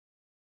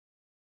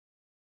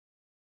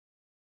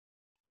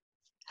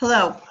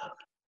Hello,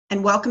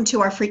 and welcome to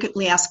our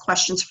frequently asked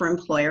questions for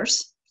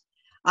employers.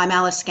 I'm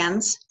Alice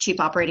Gens, Chief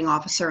Operating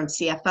Officer and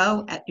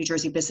CFO at New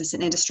Jersey Business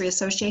and Industry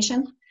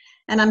Association,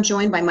 and I'm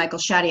joined by Michael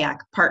Shadiack,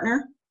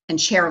 Partner and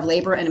Chair of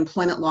Labor and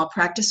Employment Law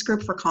Practice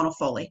Group for Connell,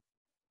 Foley.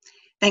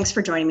 Thanks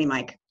for joining me,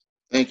 Mike.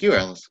 Thank you,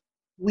 Alice.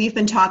 We've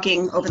been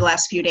talking over the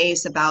last few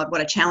days about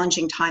what a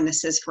challenging time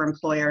this is for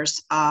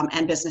employers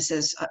and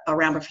businesses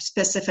around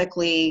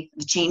specifically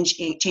the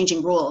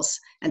changing rules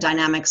and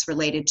dynamics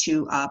related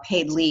to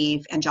paid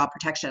leave and job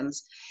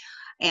protections.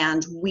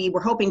 And we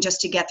were hoping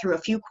just to get through a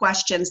few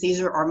questions. These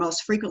are our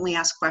most frequently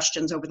asked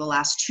questions over the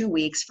last 2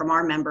 weeks from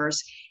our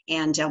members,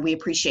 and we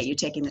appreciate you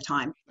taking the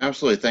time.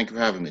 Absolutely. Thank you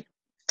for having me.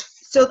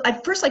 So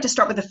I'd first like to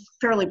start with a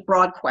fairly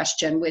broad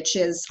question, which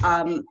is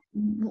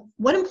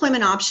what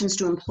employment options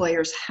do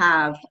employers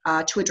have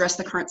to address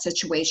the current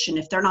situation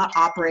if they're not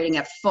operating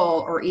at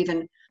full or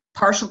even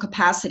partial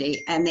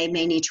capacity and they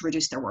may need to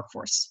reduce their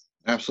workforce?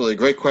 Absolutely.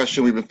 Great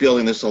question. We've been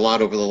feeling this a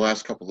lot over the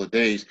last couple of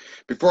days.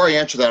 Before I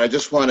answer that, I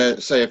just want to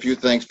say a few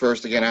things.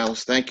 First, again,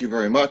 Alice, thank you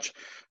very much.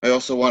 I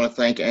also want to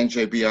thank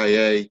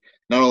NJBIA,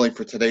 not only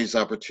for today's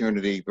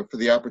opportunity, but for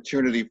the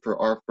opportunity for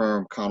our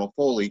firm, Connell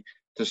Foley,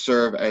 to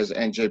serve as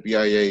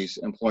NJBIA's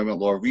employment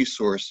law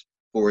resource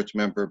for its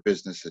member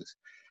businesses.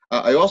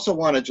 I also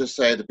want to just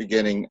say at the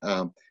beginning,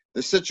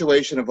 the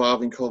situation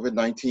involving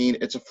COVID-19,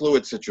 it's a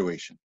fluid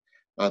situation.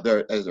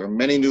 There are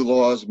many new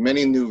laws,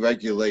 many new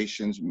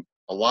regulations,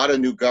 a lot of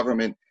new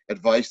government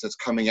advice that's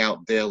coming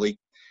out daily.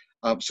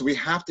 So we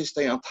have to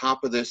stay on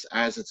top of this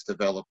as it's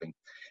developing.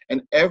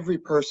 And every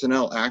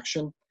personnel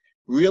action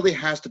really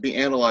has to be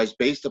analyzed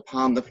based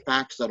upon the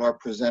facts that are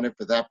presented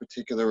for that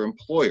particular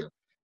employer.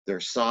 Their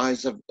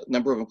size of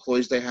number of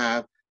employees they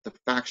have, the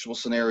factual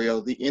scenario,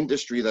 the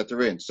industry that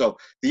they're in. So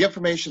the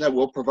information that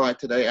we'll provide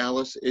today,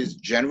 Alice, is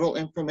general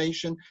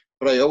information,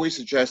 but I always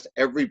suggest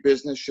every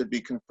business should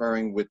be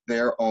conferring with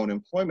their own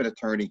employment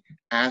attorney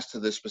as to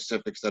the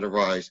specifics that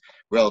arise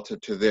relative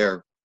to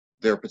their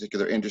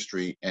particular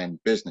industry and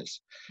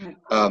business.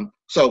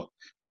 So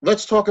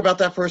let's talk about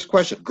that first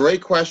question.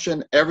 Great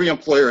question. Every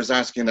employer is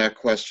asking that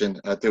question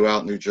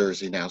throughout New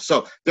Jersey now.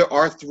 So there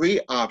are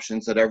 3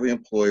 options that every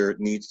employer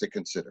needs to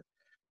consider.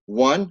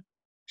 1,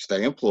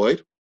 stay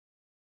employed.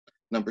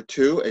 Number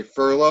 2, a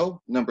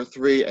furlough. Number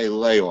 3, a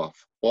layoff.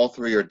 All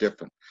 3 are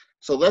different.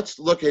 So let's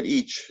look at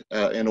each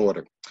in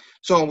order.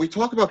 So when we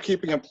talk about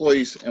keeping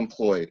employees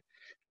employed,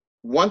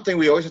 one thing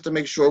we always have to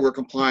make sure we're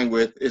complying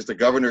with is the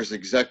governor's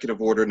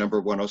executive order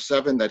number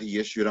 107 that he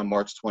issued on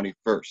March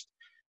 21st.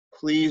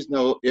 Please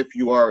know if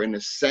you are an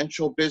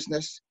essential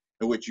business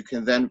in which you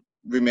can then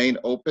remain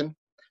open,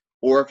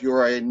 or if you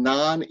are a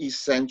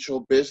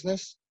non-essential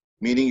business,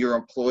 meaning your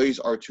employees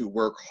are to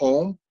work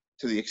home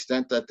to the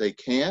extent that they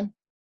can,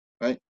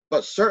 right?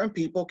 But certain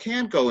people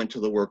can go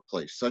into the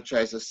workplace, such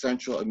as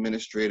essential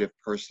administrative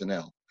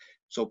personnel.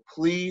 So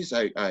please,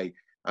 I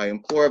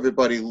implore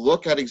everybody,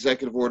 look at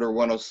Executive Order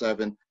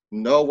 107,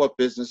 know what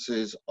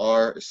businesses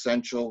are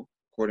essential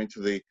according to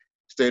the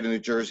state of New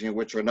Jersey and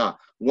which are not.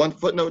 One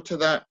footnote to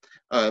that,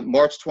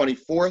 March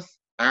 24th,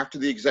 after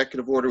the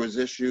executive order was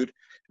issued,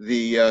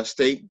 the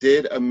state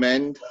did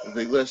amend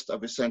the list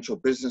of essential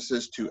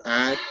businesses to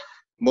add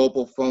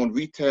mobile phone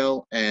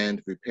retail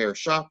and repair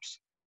shops,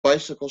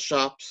 bicycle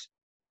shops,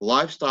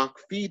 livestock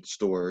feed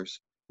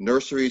stores,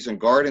 nurseries and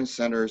garden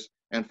centers,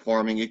 and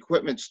farming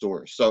equipment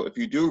stores. So if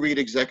you do read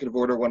Executive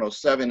Order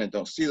 107 and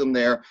don't see them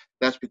there,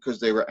 that's because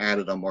they were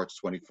added on March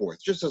 24th,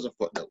 just as a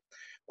footnote.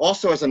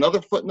 Also, as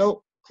another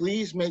footnote,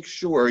 please make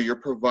sure you're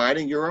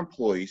providing your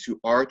employees who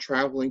are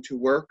traveling to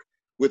work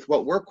with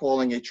what we're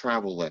calling a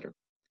travel letter.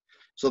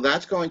 So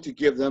that's going to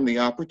give them the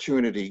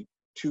opportunity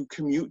to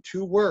commute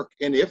to work.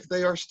 And if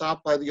they are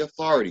stopped by the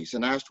authorities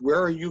and asked,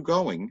 where are you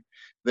going?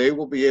 They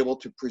will be able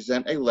to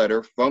present a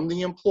letter from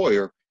the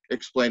employer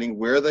explaining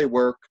where they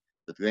work,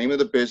 the name of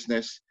the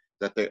business,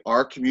 that they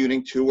are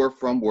commuting to or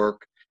from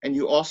work. And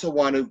you also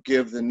want to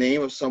give the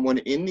name of someone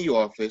in the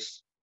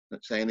office,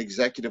 let's say an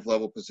executive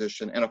level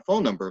position, and a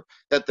phone number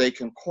that they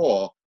can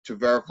call to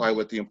verify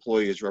what the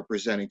employee is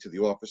representing to the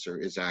officer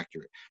is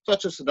accurate. So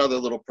that's just another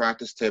little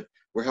practice tip.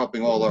 We're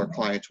helping all our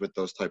clients with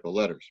those type of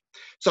letters.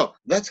 So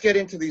let's get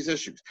into these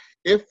issues.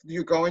 If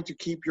you're going to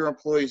keep your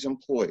employees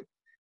employed,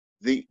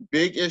 the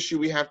big issue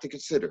we have to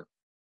consider,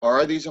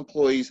 are these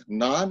employees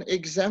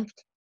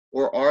non-exempt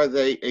or are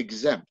they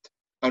exempt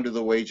under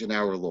the wage and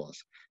hour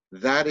laws?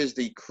 That is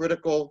the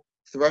critical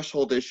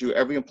threshold issue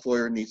every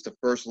employer needs to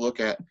first look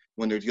at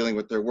when they're dealing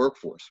with their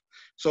workforce.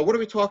 So what are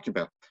we talking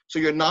about? So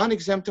your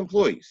non-exempt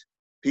employees,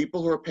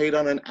 people who are paid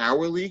on an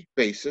hourly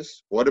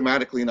basis,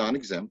 automatically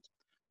non-exempt,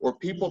 or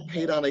people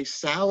paid on a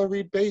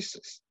salaried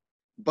basis,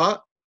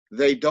 but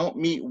they don't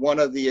meet one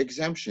of the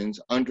exemptions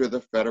under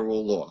the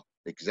federal law: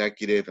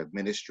 executive,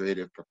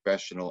 administrative,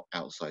 professional,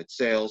 outside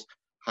sales,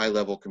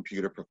 high-level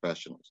computer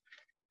professionals.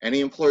 Any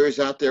employers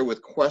out there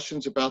with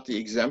questions about the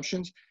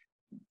exemptions,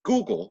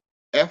 Google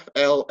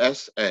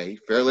FLSA,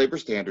 Fair Labor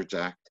Standards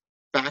Act,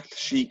 Fact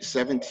Sheet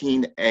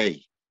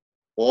 17A.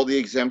 All the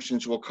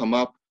exemptions will come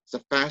up.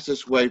 It's the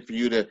fastest way for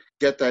you to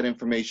get that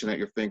information at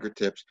your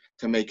fingertips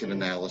to make an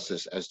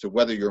analysis as to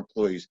whether your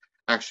employees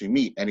actually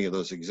meet any of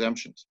those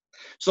exemptions.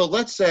 So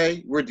let's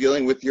say we're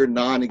dealing with your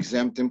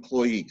non-exempt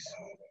employees,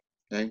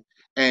 okay?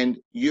 And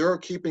you're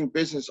keeping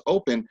business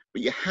open,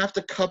 but you have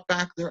to cut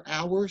back their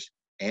hours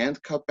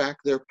and cut back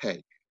their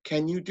pay.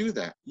 Can you do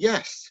that?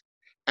 Yes.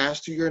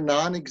 As to your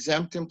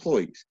non-exempt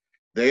employees,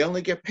 they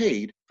only get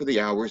paid for the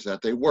hours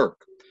that they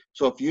work.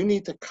 So if you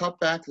need to cut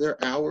back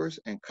their hours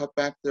and cut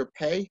back their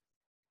pay,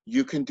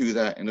 you can do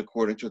that in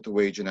accordance with the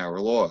wage and hour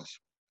laws.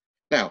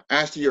 Now,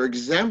 as to your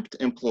exempt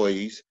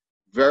employees,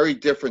 very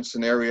different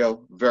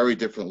scenario, very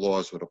different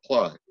laws would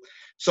apply.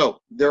 So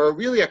there are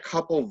really a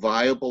couple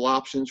viable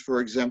options for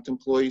exempt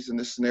employees in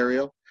this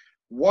scenario.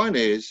 One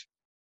is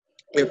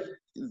if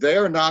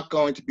they're not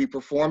going to be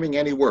performing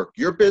any work,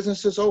 your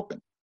business is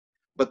open,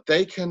 but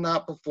they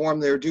cannot perform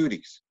their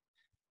duties.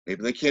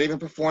 Maybe they can't even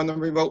perform them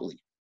remotely,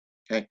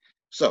 okay?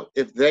 So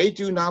if they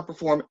do not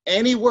perform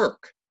any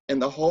work in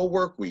the whole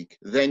work week,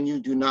 then you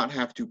do not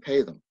have to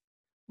pay them.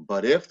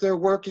 But if they're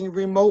working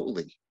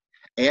remotely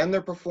and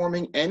they're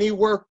performing any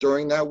work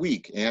during that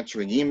week,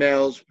 answering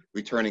emails,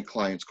 returning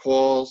clients'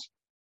 calls,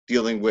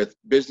 dealing with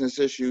business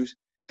issues,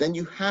 then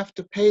you have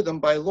to pay them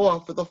by law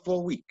for the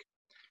full week.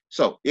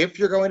 So if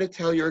you're going to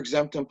tell your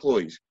exempt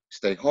employees,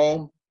 stay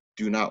home,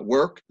 do not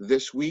work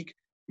this week,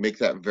 make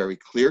that very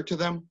clear to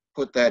them,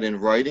 put that in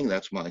writing,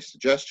 that's my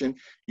suggestion.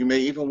 You may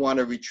even want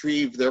to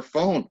retrieve their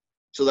phone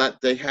so that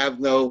they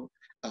have no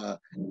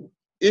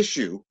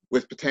issue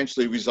with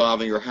potentially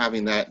resolving or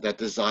having that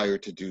desire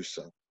to do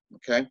so,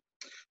 okay?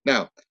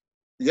 Now,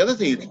 the other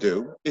thing you can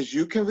do is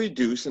you can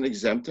reduce an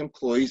exempt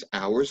employee's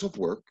hours of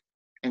work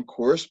and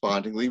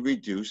correspondingly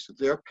reduce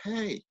their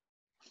pay.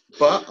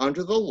 But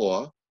under the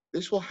law,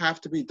 this will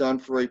have to be done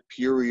for a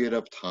period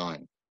of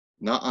time,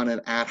 not on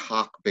an ad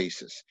hoc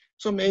basis.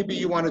 So maybe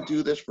you want to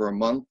do this for a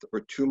month or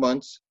 2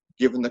 months,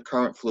 given the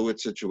current fluid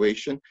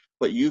situation,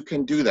 but you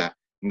can do that.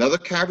 Another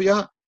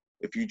caveat,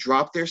 if you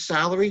drop their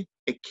salary,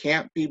 it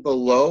can't be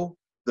below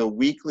the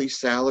weekly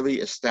salary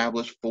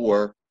established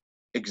for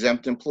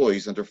exempt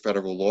employees under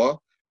federal law,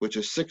 which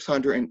is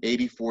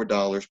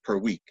 $684 per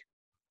week.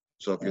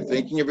 So if you're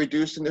thinking of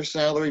reducing their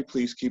salary,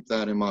 please keep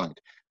that in mind.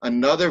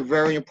 Another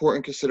very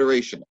important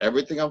consideration,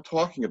 everything I'm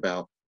talking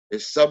about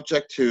is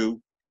subject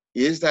to,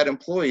 is that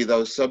employee,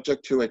 though,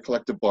 subject to a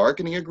collective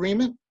bargaining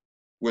agreement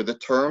where the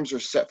terms are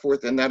set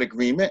forth in that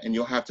agreement and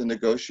you'll have to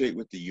negotiate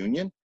with the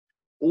union?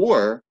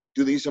 Or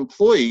do these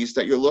employees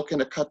that you're looking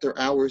to cut their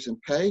hours and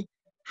pay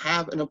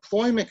have an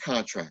employment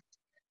contract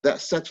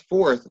that sets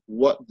forth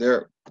what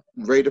their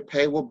rate of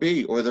pay will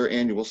be or their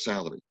annual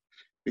salary?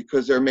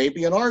 Because there may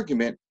be an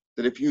argument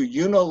that if you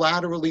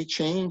unilaterally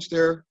change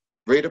their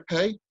rate of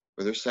pay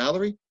or their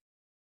salary,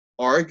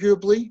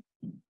 arguably,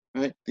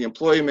 right, the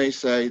employee may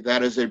say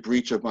that is a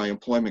breach of my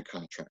employment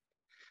contract.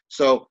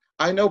 So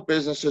I know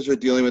businesses are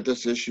dealing with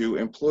this issue.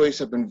 Employees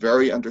have been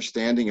very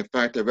understanding. In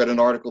fact, I read an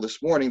article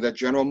this morning that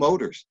General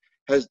Motors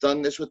has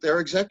done this with their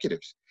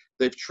executives.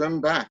 They've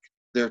trimmed back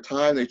their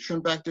time, they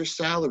trimmed back their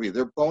salary,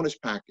 their bonus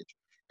package.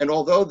 And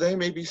although they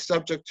may be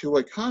subject to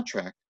a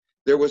contract,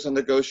 there was a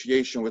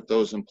negotiation with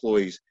those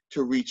employees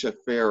to reach a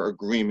fair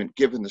agreement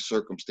given the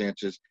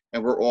circumstances,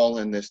 and we're all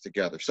in this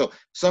together. So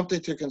something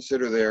to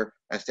consider there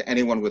as to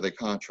anyone with a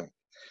contract.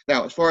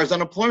 Now, as far as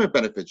unemployment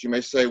benefits, you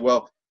may say,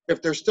 well,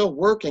 if they're still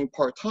working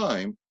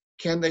part-time,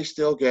 can they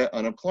still get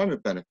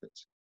unemployment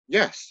benefits?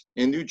 Yes,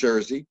 in New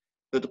Jersey,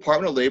 the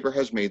Department of Labor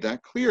has made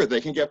that clear.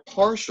 They can get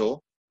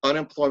partial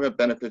unemployment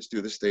benefits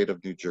through the state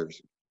of New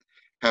Jersey.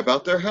 How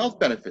about their health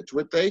benefits?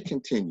 Would they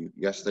continue?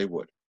 Yes, they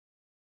would.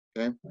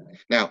 Okay.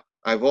 Now,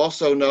 I've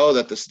also know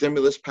that the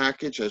stimulus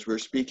package, as we're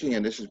speaking,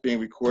 and this is being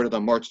recorded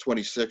on March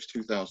 26,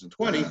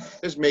 2020,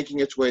 is making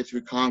its way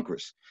through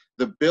Congress.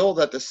 The bill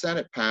that the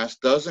Senate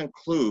passed does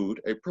include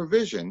a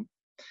provision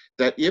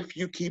that if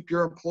you keep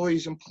your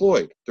employees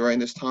employed during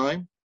this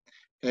time,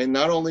 okay,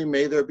 not only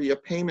may there be a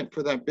payment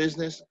for that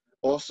business,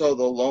 also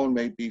the loan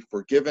may be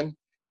forgiven.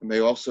 It may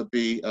also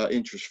be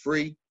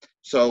interest-free.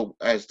 So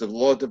as the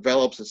law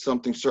develops, it's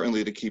something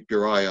certainly to keep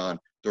your eye on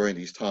during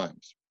these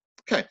times.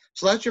 Okay,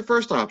 so that's your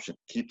first option,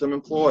 keep them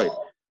employed.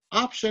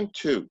 Option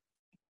 2,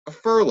 a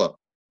furlough.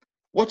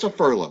 What's a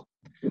furlough?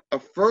 A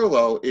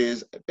furlough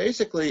is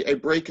basically a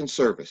break in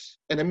service,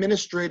 an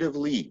administrative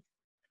leave.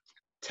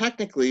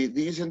 Technically,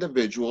 these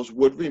individuals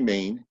would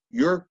remain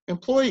your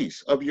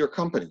employees of your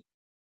company.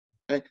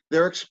 Okay?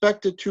 They're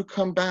expected to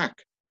come back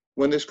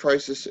when this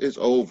crisis is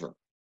over.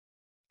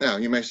 Now,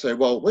 you may say,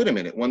 well, wait a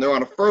minute, when they're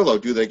on a furlough,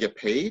 do they get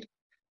paid?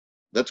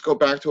 Let's go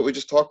back to what we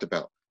just talked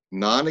about.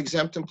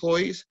 Non-exempt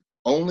employees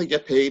only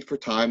get paid for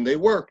time they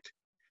worked.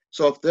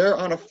 So if they're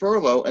on a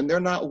furlough and they're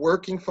not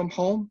working from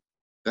home,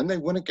 then they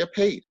wouldn't get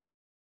paid.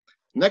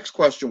 Next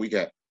question we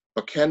get,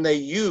 but can they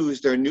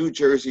use their New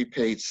Jersey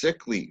paid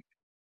sick leave?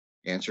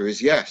 Answer is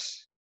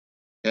yes.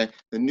 Okay?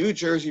 The New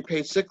Jersey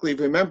paid sick leave,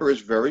 remember, is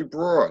very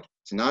broad.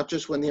 It's not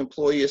just when the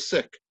employee is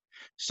sick.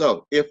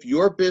 So if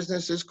your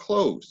business is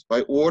closed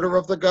by order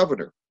of the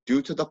governor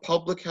due to the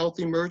public health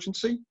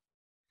emergency,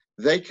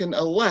 they can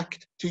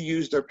elect to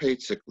use their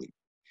paid sick leave.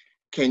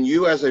 Can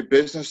you, as a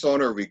business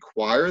owner,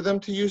 require them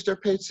to use their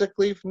paid sick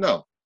leave?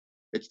 No.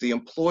 It's the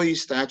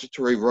employee's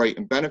statutory right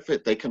and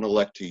benefit. They can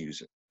elect to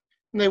use it.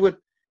 And they would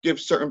give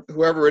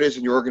whoever it is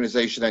in your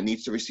organization that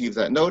needs to receive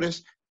that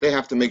notice, they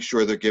have to make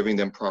sure they're giving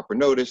them proper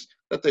notice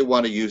that they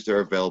want to use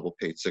their available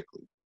paid sick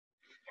leave.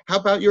 How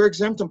about your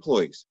exempt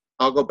employees?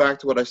 I'll go back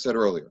to what I said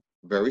earlier.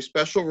 Very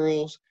special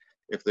rules.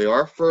 If they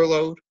are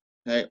furloughed,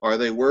 okay, are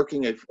they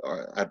working at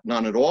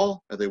none at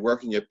all? Are they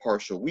working a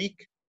partial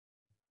week?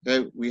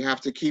 Okay, we have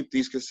to keep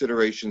these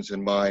considerations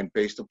in mind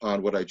based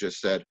upon what I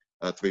just said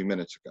 3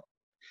 minutes ago.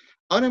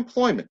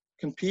 Unemployment.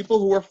 Can people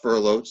who are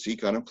furloughed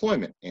seek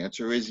unemployment?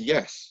 Answer is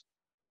yes.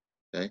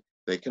 Okay,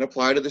 they can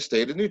apply to the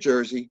state of New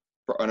Jersey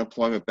for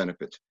unemployment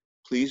benefits.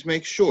 Please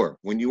make sure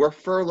when you are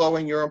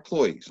furloughing your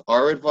employees,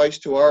 our advice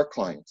to our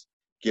clients,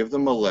 give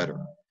them a letter.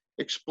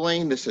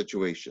 Explain the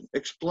situation.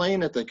 Explain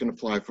that they can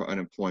apply for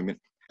unemployment,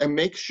 and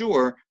make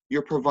sure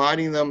you're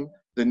providing them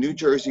the New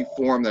Jersey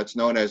form that's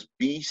known as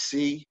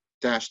BC-10,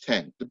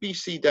 the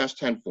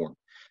BC-10 form.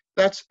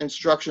 That's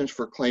instructions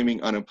for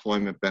claiming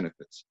unemployment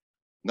benefits.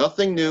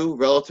 Nothing new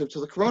relative to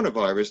the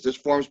coronavirus. This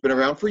form's been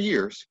around for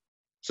years.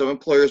 Some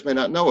employers may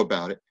not know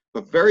about it,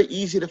 but very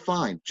easy to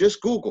find.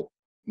 Just Google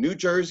New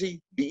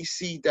Jersey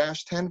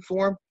BC-10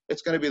 form.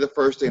 It's going to be the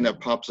first thing that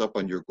pops up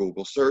on your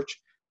Google search.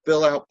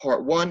 Fill out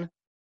part 1.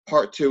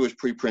 Part 2 is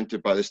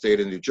pre-printed by the state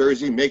of New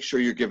Jersey. Make sure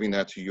you're giving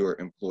that to your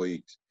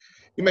employees.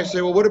 You may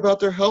say, well, what about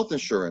their health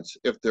insurance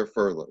if they're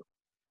furloughed?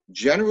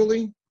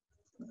 Generally,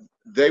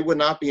 they would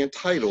not be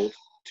entitled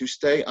to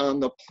stay on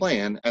the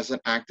plan as an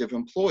active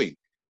employee.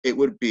 It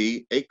would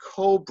be a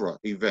COBRA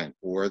event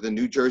or the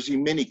New Jersey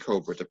mini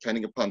COBRA,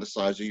 depending upon the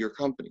size of your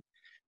company.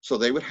 So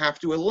they would have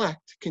to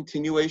elect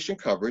continuation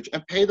coverage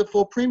and pay the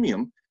full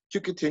premium to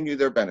continue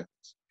their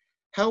benefits.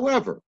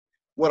 However,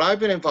 what I've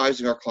been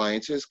advising our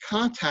clients is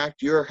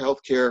contact your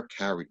healthcare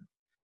carrier,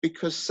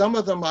 because some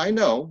of them I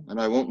know,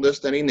 and I won't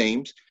list any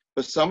names,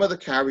 but some of the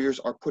carriers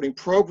are putting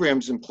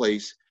programs in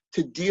place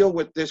to deal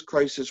with this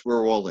crisis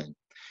we're all in.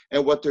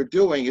 And what they're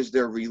doing is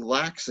they're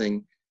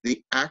relaxing the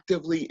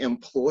actively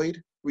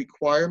employed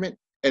requirement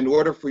in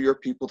order for your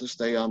people to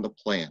stay on the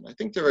plan. I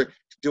think they're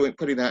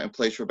putting that in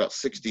place for about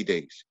 60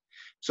 days.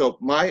 So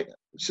my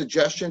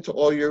suggestion to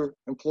all your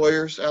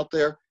employers out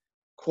there,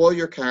 call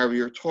your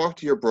carrier, talk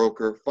to your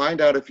broker,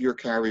 find out if your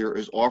carrier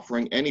is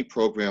offering any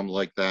program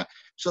like that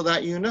so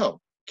that you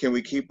know, can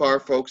we keep our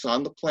folks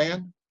on the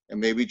plan and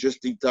maybe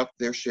just deduct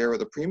their share of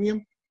the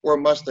premium, or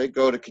must they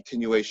go to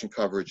continuation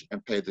coverage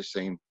and pay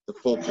the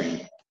full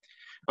premium?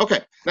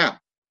 Okay, now,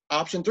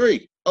 option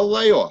 3, a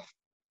layoff.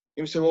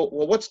 You say, well,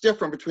 what's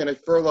different between a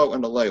furlough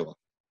and a layoff?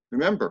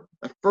 Remember,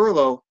 a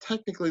furlough,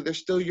 technically, they're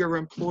still your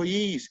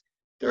employees.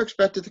 They're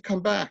expected to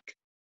come back.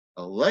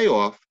 A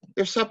layoff,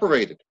 they're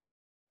separated.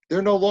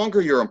 They're no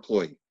longer your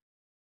employee.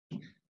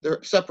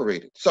 They're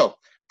separated. So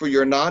for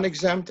your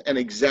non-exempt and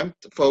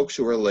exempt folks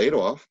who are laid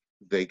off,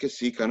 they can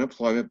seek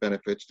unemployment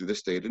benefits through the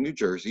state of New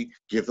Jersey.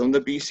 Give them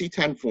the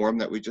BC-10 form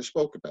that we just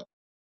spoke about.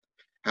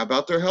 How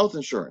about their health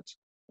insurance?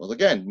 Well,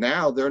 again,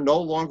 now they're no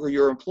longer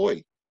your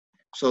employee.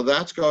 So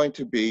that's going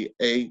to be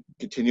a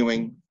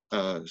continuing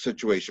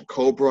situation,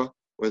 COBRA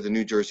or the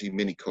New Jersey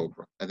mini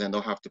COBRA, and then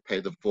they'll have to pay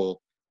the full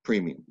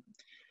premium.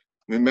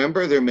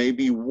 Remember, there may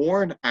be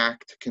WARN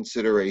Act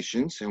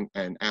considerations,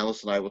 and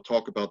Alice and I will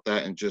talk about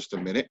that in just a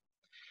minute.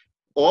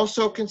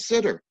 Also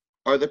consider,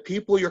 are the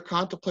people you're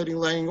contemplating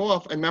laying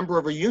off a member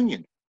of a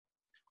union?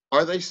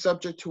 Are they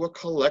subject to a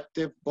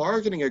collective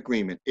bargaining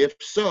agreement? If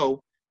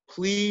so,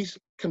 please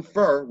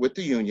confer with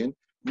the union,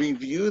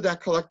 review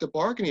that collective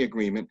bargaining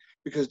agreement,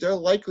 because there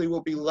likely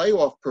will be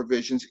layoff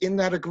provisions in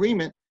that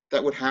agreement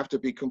that would have to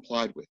be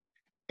complied with.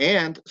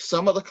 And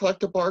some of the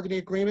collective bargaining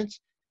agreements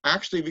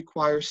actually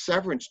require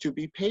severance to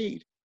be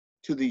paid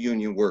to the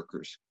union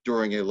workers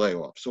during a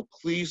layoff. So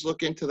please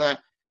look into that.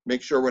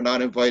 Make sure we're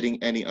not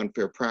inviting any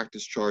unfair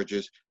practice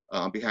charges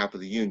on behalf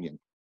of the union.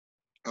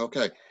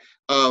 Okay.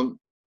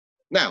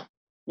 Now,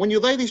 when you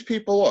lay these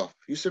people off,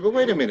 you say, well,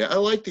 wait a minute, I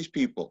like these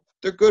people.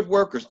 They're good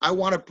workers. I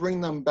want to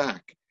bring them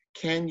back.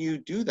 Can you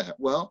do that?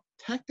 Well,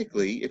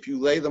 technically, if you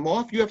lay them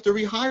off, you have to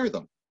rehire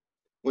them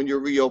when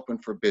you're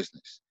reopened for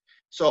business.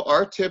 So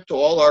our tip to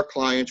all our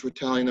clients, we're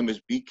telling them,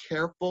 is be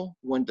careful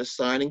when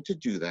deciding to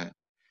do that,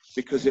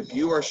 because if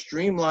you are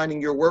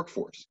streamlining your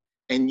workforce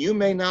and you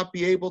may not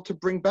be able to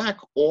bring back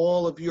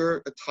all of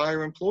your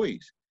entire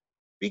employees,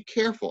 be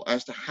careful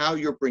as to how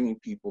you're bringing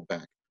people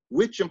back,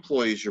 which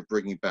employees you're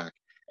bringing back,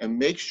 and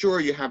make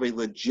sure you have a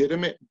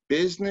legitimate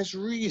business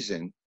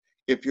reason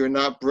if you're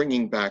not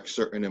bringing back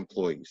certain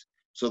employees,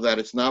 so that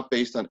it's not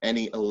based on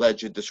any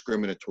alleged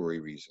discriminatory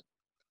reason.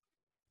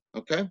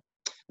 Okay?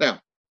 Now,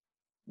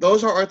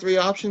 those are our 3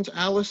 options,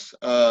 Alice.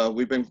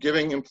 We've been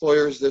giving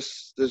employers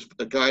this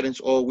guidance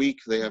all week.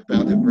 They have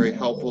found it very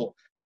helpful,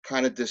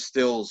 kind of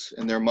distills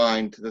in their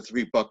mind the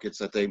 3 buckets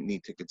that they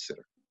need to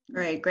consider.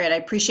 Great, great. I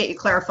appreciate you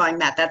clarifying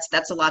that.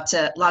 That's a lot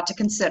to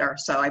consider.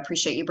 So I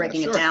appreciate you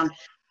breaking it down.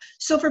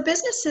 So for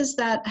businesses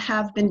that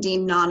have been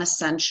deemed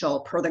non-essential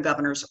per the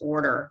governor's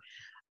order,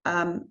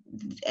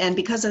 and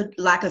because of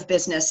lack of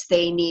business,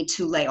 they need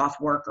to lay off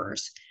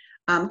workers.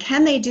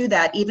 Can they do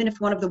that even if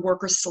one of the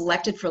workers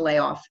selected for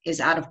layoff is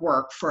out of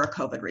work for a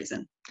COVID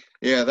reason?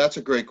 Yeah, that's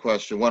a great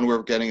question. One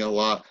we're getting a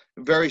lot.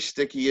 Very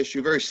sticky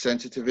issue, very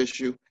sensitive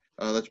issue.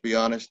 Let's be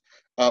honest.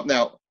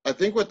 Now, I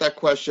think what that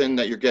question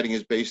that you're getting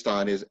is based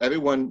on is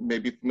everyone may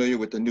be familiar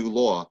with the new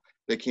law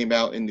that came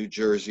out in New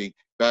Jersey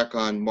back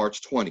on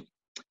March 20.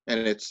 And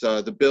it's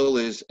the bill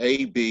is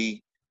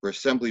AB for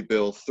Assembly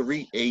Bill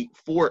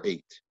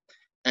 3848.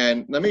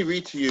 And let me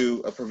read to you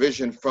a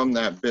provision from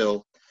that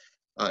bill.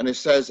 And it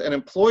says, an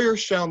employer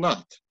shall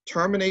not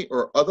terminate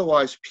or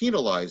otherwise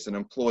penalize an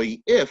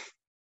employee if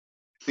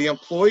the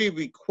employee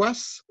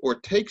requests or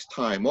takes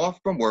time off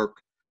from work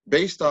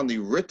based on the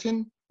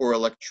written or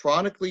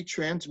electronically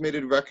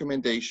transmitted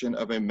recommendation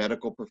of a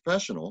medical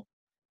professional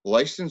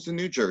licensed in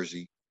New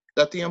Jersey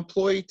that the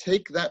employee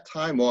take that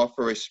time off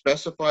for a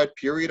specified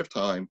period of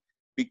time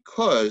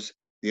because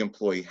the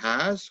employee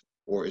has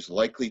or is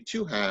likely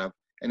to have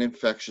an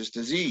infectious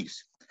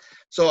disease.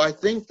 So I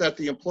think that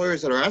the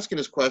employers that are asking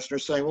this question are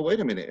saying, well, wait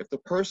a minute, if the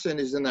person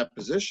is in that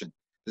position,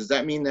 does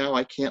that mean now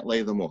I can't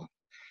lay them off?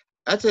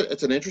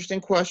 It's an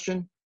interesting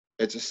question.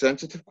 It's a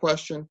sensitive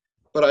question,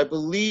 but I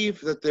believe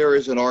that there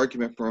is an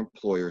argument for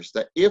employers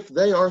that if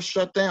they are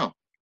shut down,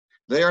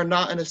 they are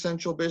not an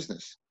essential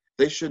business.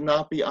 They should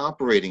not be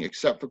operating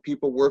except for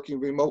people working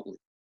remotely.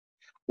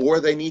 Or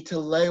they need to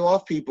lay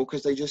off people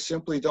because they just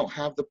simply don't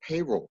have the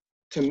payroll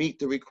to meet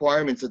the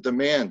requirements, the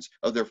demands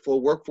of their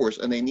full workforce,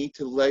 and they need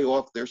to lay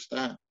off their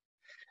staff.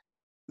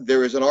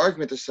 There is an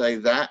argument to say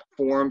that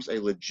forms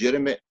a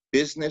legitimate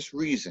business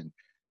reason.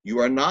 You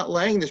are not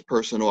laying this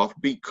person off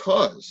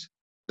because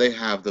they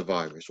have the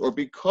virus or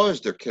because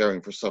they're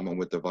caring for someone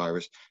with the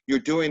virus. You're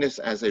doing this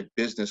as a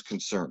business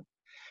concern.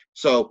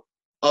 So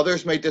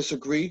others may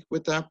disagree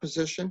with that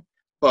position,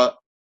 but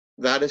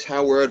that is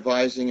how we're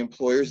advising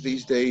employers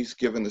these days,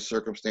 given the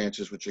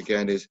circumstances, which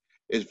again is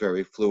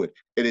very fluid.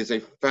 It is a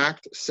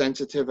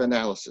fact-sensitive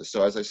analysis.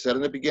 So as I said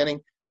in the beginning,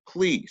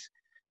 please,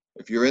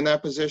 if you're in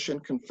that position,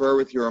 confer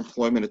with your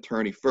employment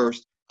attorney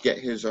first, get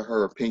his or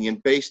her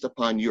opinion based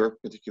upon your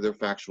particular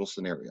factual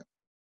scenario.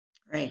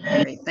 Great,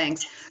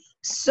 thanks.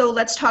 So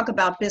let's talk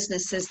about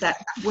businesses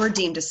that were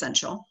deemed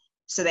essential.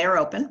 So they are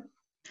open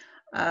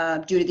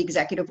due to the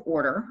executive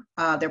order.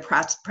 They're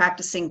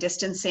practicing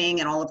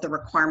distancing and all of the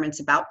requirements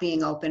about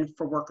being open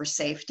for worker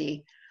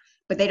safety,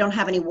 but they don't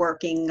have any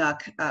working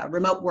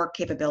remote work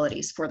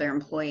capabilities for their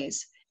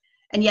employees.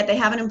 And yet they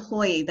have an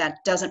employee that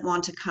doesn't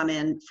want to come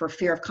in for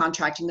fear of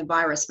contracting the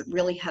virus, but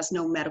really has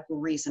no medical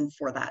reason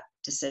for that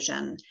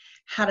decision.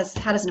 How does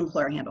an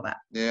employer handle that?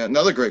 Yeah,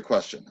 another great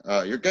question.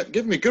 You're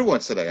giving me good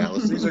ones today,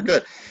 Alice. These are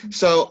good.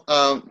 So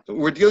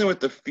we're dealing with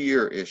the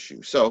fear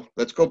issue. So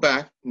let's go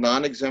back,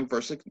 non-exempt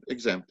versus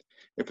exempt.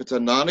 If it's a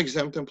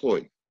non-exempt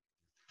employee,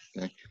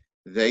 okay,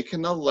 they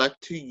can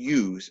elect to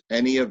use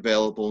any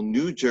available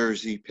New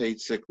Jersey paid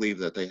sick leave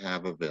that they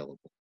have available.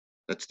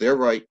 That's their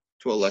right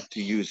to elect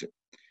to use it.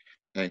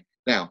 Okay.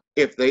 Now,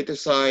 if they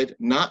decide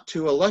not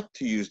to elect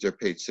to use their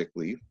paid sick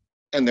leave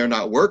and they're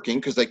not working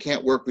because they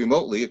can't work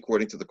remotely,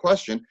 according to the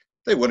question,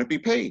 they wouldn't be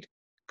paid.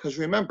 Because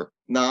remember,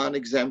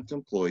 non-exempt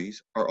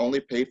employees are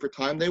only paid for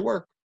time they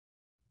work.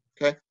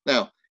 Okay.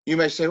 Now, you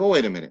may say, well,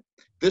 wait a minute.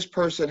 This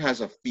person has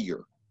a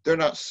fear. They're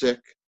not sick.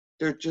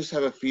 They just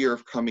have a fear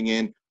of coming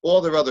in. All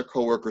their other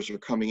coworkers are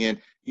coming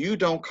in. You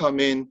don't come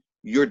in,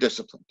 you're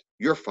disciplined.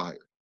 You're fired.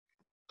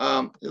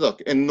 Look,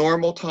 in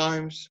normal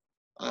times,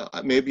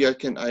 maybe I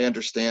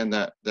understand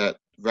that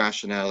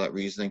rationale, that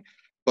reasoning,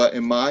 but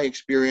in my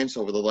experience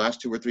over the last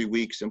 2 or 3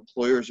 weeks,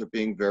 employers are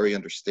being very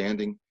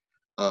understanding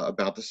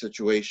about the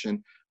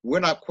situation. We're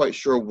not quite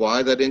sure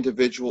why that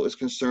individual is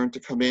concerned to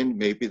come in.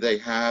 Maybe they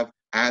have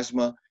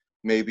asthma,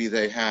 maybe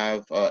they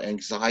have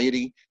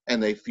anxiety,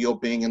 and they feel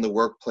being in the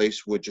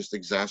workplace would just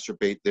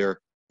exacerbate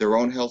their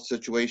own health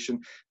situation.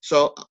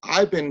 So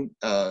I've been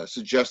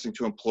suggesting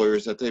to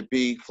employers that they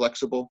be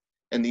flexible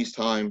in these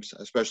times,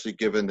 especially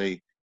given the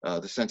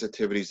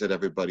sensitivities that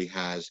everybody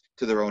has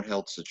to their own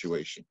health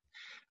situation.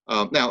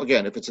 Now,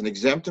 again, if it's an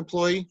exempt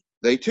employee,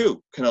 they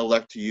too can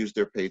elect to use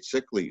their paid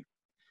sick leave.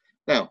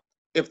 Now,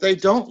 if they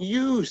don't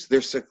use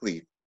their sick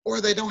leave or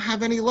they don't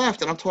have any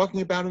left, and I'm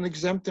talking about an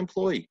exempt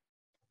employee,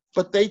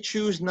 but they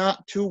choose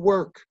not to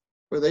work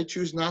or they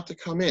choose not to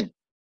come in.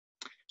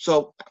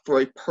 So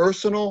for a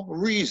personal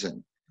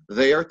reason,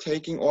 they are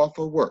taking off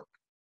of work.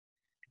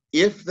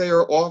 If they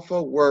are off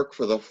of work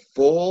for the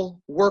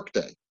full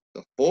workday,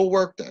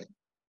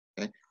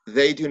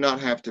 they do not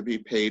have to be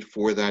paid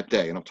for that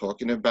day. And I'm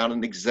talking about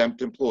an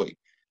exempt employee.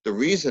 The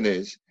reason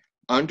is,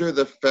 under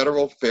the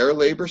Federal Fair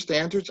Labor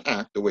Standards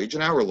Act, the wage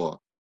and hour law,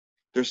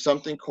 there's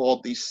something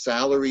called the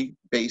salary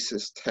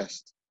basis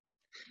test.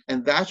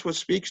 And that's what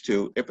speaks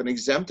to, if an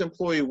exempt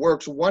employee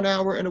works 1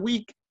 hour in a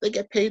week, they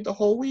get paid the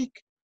whole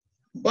week.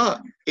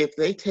 But if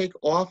they take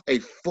off a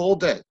full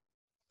day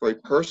for a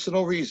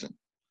personal reason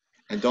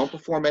and don't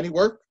perform any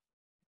work,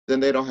 then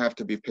they don't have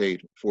to be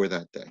paid for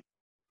that day.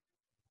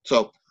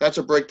 So that's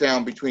a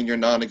breakdown between your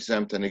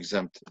non-exempt and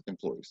exempt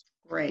employees.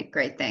 Great,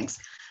 great, thanks.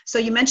 So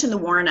you mentioned the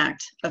WARN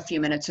Act a few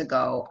minutes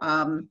ago.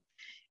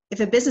 If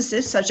a business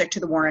is subject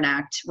to the WARN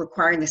Act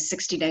requiring the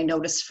 60-day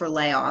notice for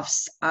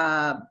layoffs,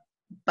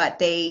 but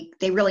they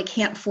really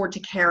can't afford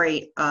to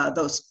carry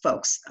those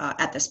folks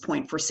at this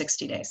point for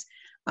 60 days,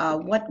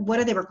 what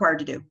are they required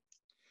to do?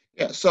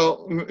 Yeah,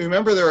 so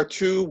remember there are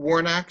two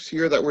WARN Acts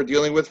here that we're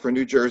dealing with for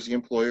New Jersey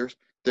employers.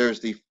 There's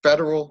the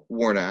Federal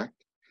WARN Act,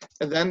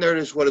 and then there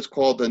is what is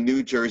called the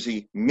New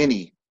Jersey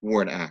Mini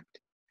WARN Act.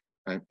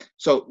 Right?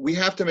 So we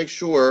have to make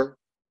sure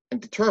and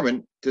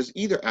determine, does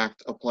either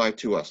act apply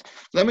to us?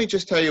 Let me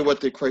just tell you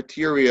what the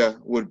criteria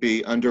would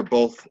be under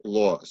both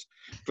laws.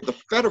 For the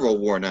Federal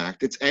WARN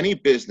Act, it's any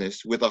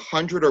business with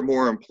 100 or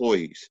more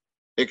employees,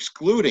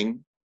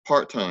 excluding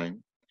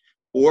part-time,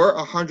 or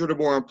 100 or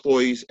more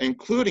employees,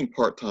 including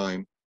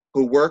part-time,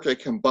 who work a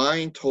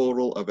combined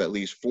total of at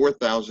least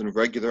 4,000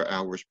 regular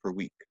hours per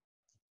week.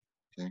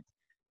 Okay?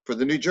 For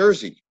the New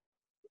Jersey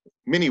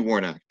Mini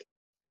WARN Act,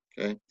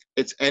 okay,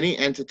 it's any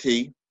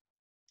entity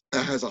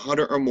that has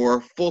 100 or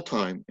more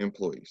full-time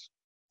employees.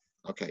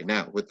 Okay,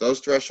 now with those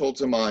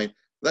thresholds in mind,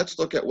 let's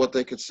look at what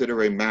they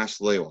consider a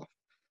mass layoff.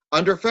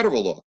 Under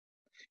federal law,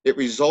 it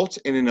results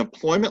in an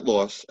employment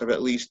loss of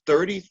at least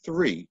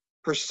 33%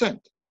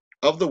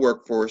 of the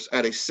workforce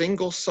at a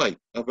single site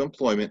of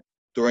employment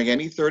during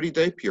any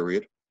 30-day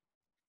period,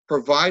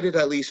 provided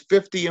at least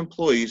 50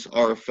 employees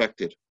are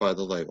affected by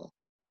the layoff.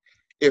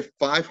 If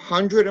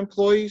 500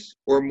 employees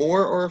or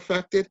more are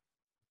affected,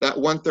 that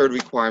 1/3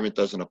 requirement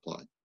doesn't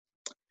apply.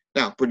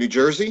 Now, for New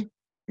Jersey,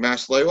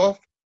 mass layoff,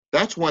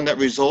 that's one that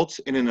results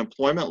in an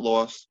employment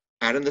loss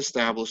at an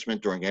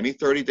establishment during any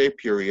 30-day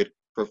period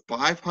for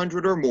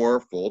 500 or more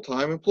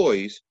full-time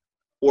employees,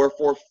 or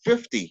for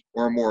 50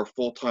 or more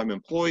full-time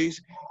employees,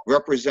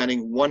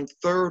 representing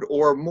 1/3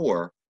 or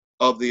more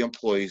of the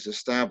employee's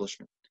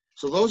establishment.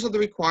 So those are the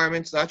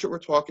requirements. That's what we're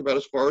talking about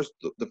as far as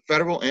the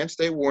federal and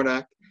state WARN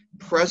Act.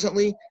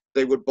 Presently,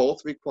 they would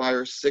both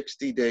require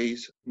 60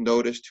 days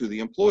notice to the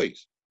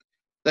employees.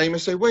 Now you may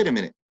say, wait a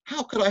minute,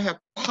 how could I have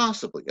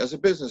possibly, as a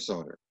business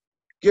owner,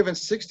 given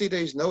 60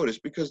 days notice,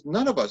 because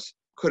none of us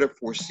could have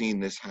foreseen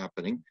this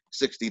happening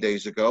 60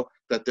 days ago,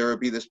 that there would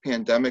be this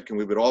pandemic and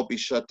we would all be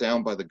shut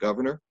down by the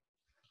governor.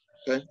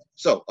 Okay,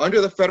 so under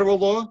the federal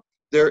law,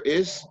 there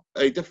is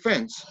a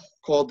defense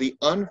called the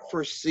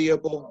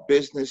unforeseeable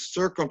business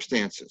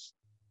circumstances.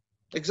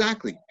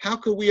 Exactly. How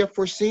could we have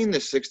foreseen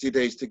this 60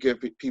 days to give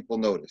people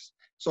notice?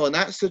 So in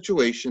that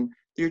situation,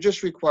 you're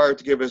just required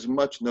to give as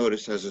much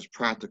notice as is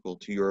practical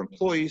to your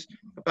employees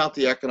about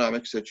the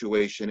economic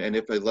situation and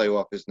if a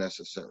layoff is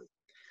necessary.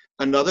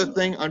 Another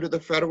thing under the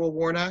Federal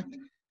WARN Act,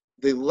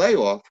 the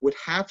layoff would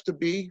have to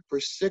be for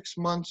 6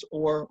 months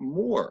or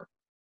more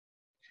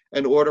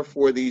in order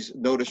for these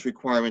notice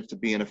requirements to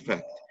be in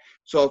effect.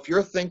 So if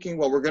you're thinking,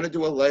 well, we're going to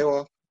do a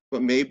layoff,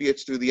 but maybe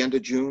it's through the end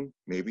of June,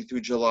 maybe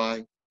through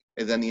July,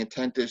 and then the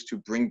intent is to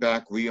bring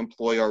back,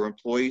 re-employ our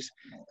employees,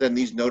 then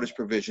these notice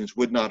provisions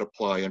would not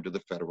apply under the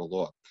federal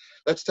law.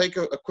 Let's take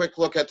a quick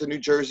look at the New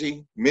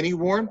Jersey Mini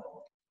WARN.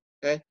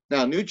 Okay.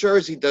 Now, New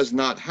Jersey does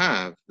not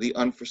have the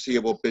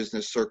unforeseeable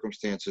business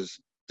circumstances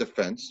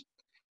defense.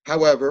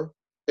 However,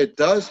 it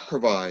does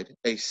provide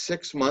a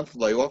 6-month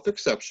layoff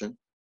exception,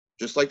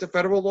 just like the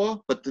federal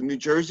law, but the New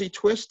Jersey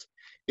twist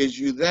is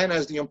you then,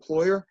 as the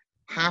employer,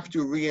 have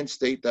to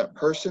reinstate that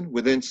person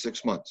within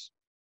 6 months.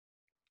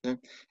 Okay?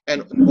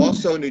 And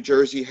also New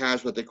Jersey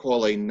has what they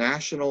call a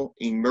national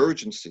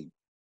emergency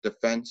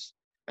defense.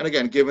 And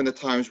again, given the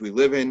times we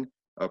live in,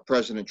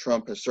 President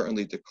Trump has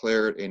certainly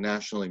declared a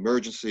national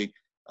emergency.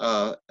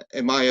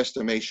 In my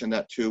estimation,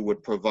 that too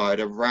would provide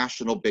a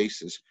rational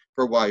basis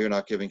for why you're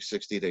not giving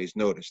 60 days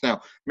notice. Now,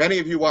 many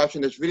of you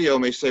watching this video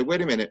may say,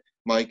 wait a minute,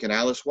 Mike and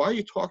Alice, why are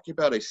you talking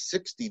about a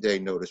 60-day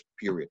notice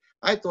period?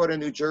 I thought in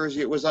New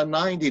Jersey it was a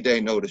 90-day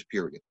notice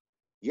period.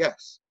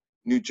 Yes,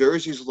 New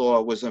Jersey's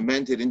law was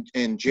amended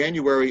in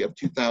January of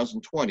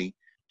 2020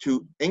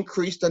 to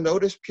increase the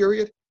notice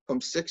period from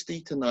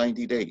 60 to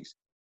 90 days.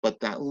 But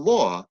that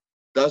law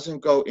doesn't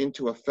go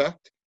into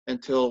effect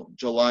until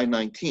July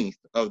 19th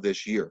of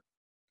this year.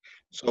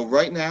 So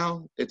right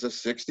now, it's a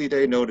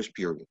 60-day notice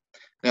period.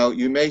 Now,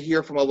 you may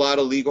hear from a lot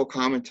of legal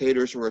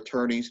commentators or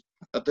attorneys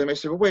that they may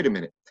say, well, wait a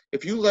minute.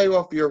 If you lay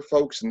off your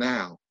folks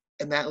now,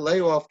 and that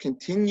layoff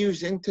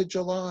continues into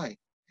July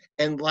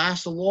and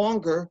lasts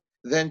longer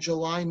than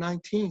July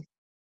 19th,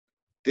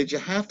 did you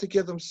have to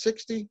give them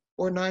 60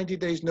 or 90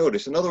 days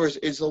notice? In other words,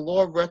 is the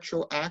law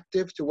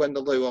retroactive to when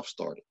the layoff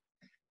started?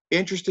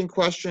 Interesting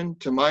question.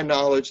 To my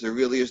knowledge, there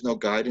really is no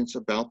guidance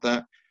about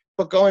that.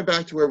 But going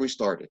back to where we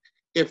started,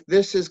 if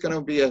this is going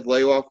to be a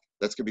layoff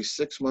that's going to be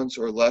 6 months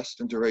or less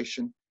in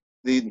duration,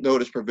 the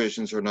notice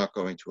provisions are not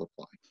going to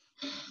apply.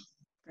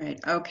 Great.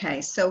 Okay.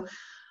 So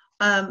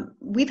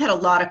we've had a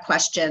lot of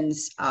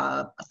questions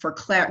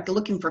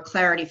looking for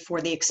clarity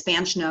for the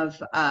expansion of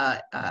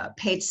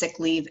paid sick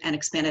leave and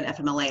expanded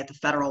FMLA at the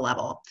federal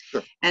level.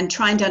 Sure. And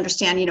trying to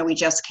understand, we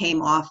just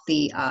came off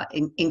the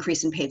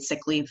increase in paid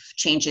sick leave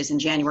changes in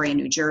January in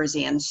New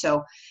Jersey. And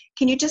so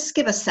Can you just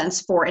give a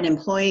sense for an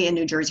employee in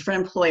New Jersey, for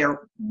an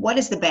employer, what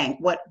is the bank?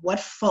 What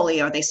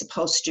fully are they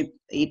supposed to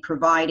be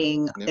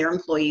providing their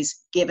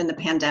employees given the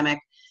pandemic,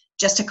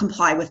 just to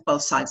comply with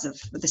both sides of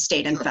the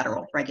state and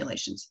federal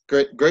regulations?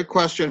 Great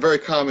question. Very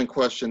common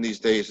question these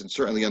days, and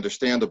certainly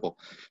understandable.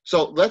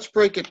 So let's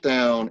break it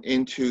down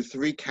into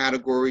three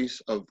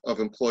categories of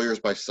employers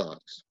by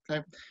size.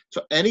 Okay.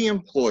 So any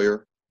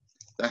employer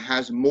that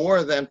has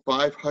more than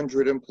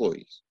 500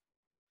 employees,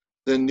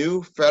 the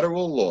new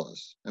federal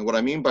laws, and what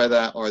I mean by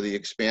that are the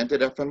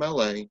expanded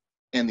FMLA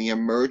and the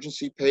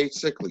emergency paid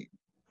sick leave,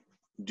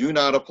 do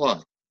not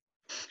apply,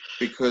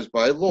 because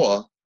by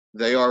law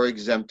they are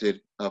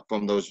exempted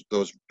from those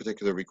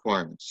particular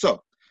requirements.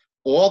 So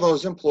all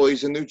those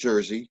employees in New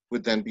Jersey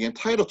would then be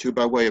entitled to,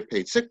 by way of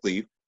paid sick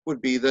leave,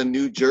 would be the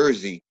New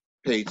Jersey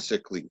paid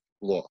sick leave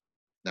law.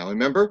 Now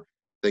remember,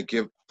 they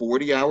give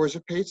 40 hours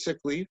of paid sick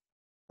leave.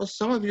 Well,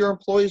 some of your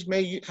employees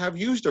may have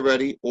used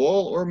already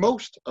all or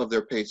most of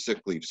their paid sick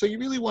leave. So you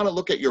really want to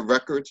look at your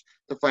records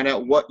to find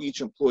out what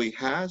each employee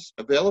has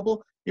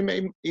available. You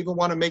may even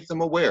want to make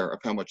them aware of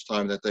how much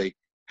time that they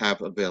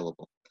have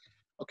available.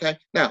 Okay,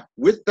 now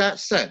with that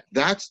said,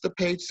 that's the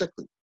paid sick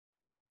leave.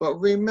 But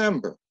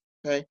remember,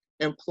 okay,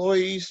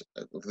 employees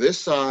of this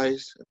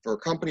size, for a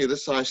company of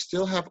this size,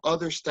 still have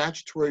other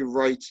statutory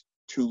rights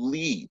to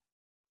leave.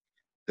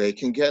 They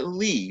can get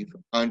leave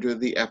under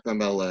the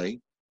FMLA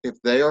if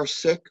they are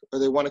sick or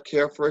they want to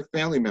care for a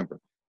family member.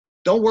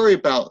 Don't worry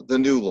about the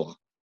new law.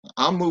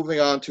 I'm moving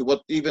on to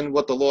what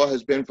the law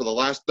has been for the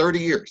last 30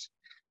 years.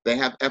 They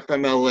have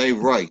FMLA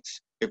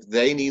rights if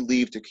they need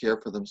leave to care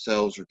for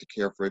themselves or to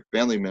care for a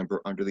family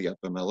member under the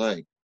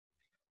FMLA.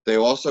 They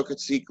also could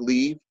seek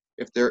leave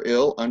if they're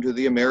ill under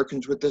the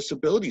Americans with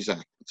Disabilities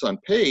Act. It's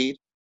unpaid,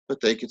 but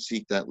they could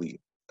seek that leave.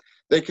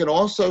 They can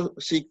also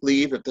seek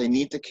leave if they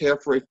need to care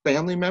for a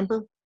family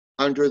member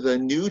under the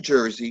New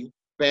Jersey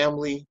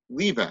Family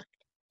Leave Act.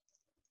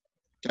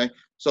 Okay,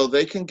 so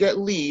they can get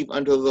leave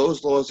under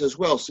those laws as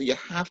well. So you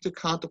have to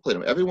contemplate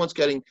them. Everyone's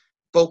getting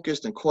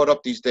focused and caught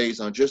up these days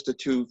on just the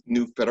two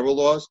new federal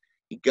laws.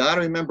 You got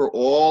to remember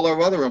all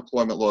our other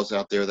employment laws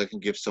out there that can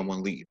give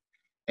someone leave.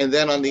 And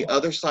then on the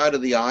other side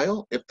of the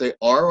aisle, if they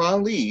are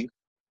on leave,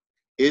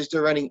 is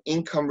there any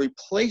income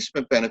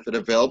replacement benefit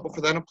available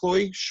for that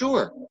employee?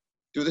 Sure,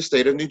 through the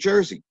state of New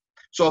Jersey.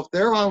 So if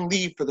they're on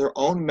leave for their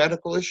own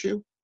medical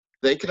issue,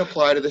 they can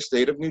apply to the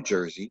state of New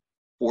Jersey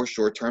for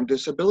short-term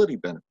disability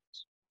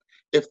benefits.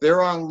 If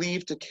they're on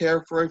leave to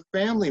care for a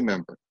family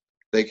member,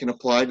 they can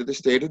apply to the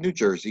state of New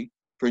Jersey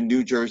for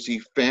New Jersey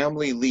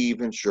Family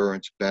Leave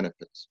Insurance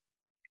benefits.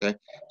 Okay,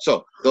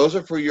 so those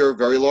are for your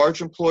very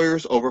large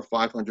employers, over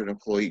 500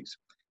 employees.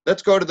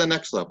 Let's go to the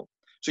next level.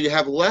 So you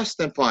have less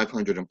than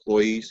 500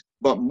 employees,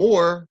 but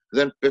more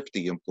than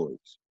 50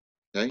 employees.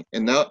 Okay,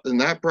 and now in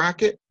that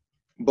bracket,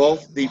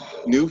 both the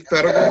new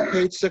federal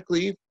paid sick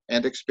leave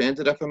and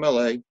expanded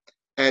FMLA,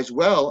 as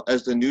well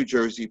as the New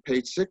Jersey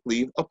paid sick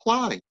leave,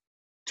 apply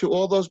to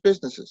all those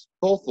businesses,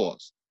 both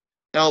laws.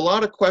 Now, a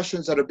lot of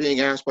questions that are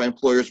being asked by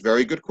employers,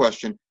 very good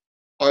question.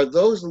 Are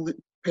those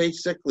paid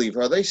sick leave,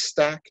 are they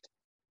stacked?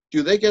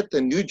 Do they get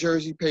the New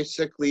Jersey paid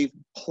sick leave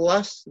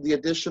plus the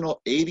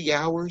additional 80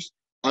 hours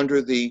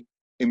under the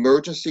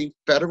emergency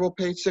federal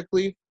paid sick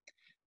leave?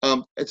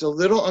 It's a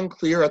little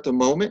unclear at the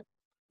moment,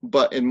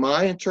 but in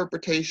my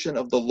interpretation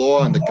of the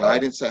law and the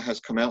guidance that has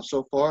come out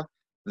so far,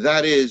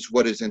 that is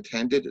what is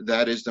intended.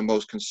 That is the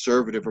most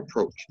conservative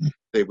approach.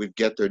 They would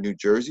get their New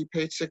Jersey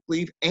paid sick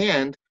leave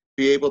and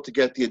be able to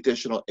get the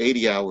additional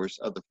 80 hours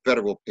of the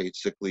federal paid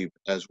sick leave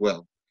as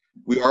well.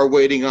 We are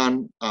waiting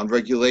on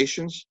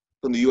regulations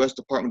from the U.S.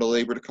 Department of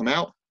Labor to come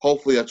out.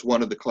 Hopefully that's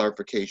one of the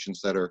clarifications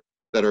that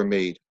are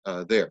made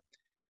there.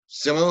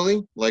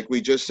 Similarly, like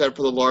we just said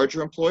for the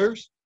larger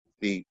employers,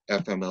 the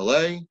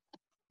FMLA,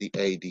 the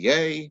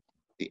ADA,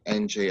 the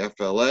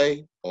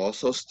NJFLA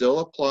also still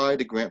apply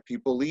to grant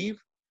people leave,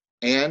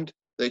 and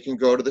they can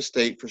go to the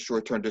state for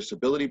short-term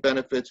disability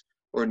benefits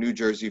or New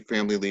Jersey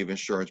Family Leave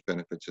Insurance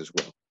benefits as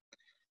well.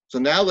 So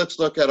now let's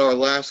look at our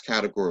last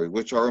category,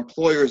 which are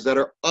employers that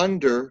are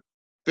under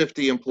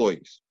 50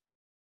 employees.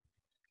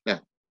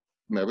 Now,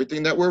 from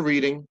everything that we're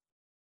reading,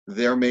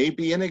 there may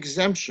be an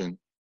exemption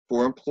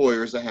for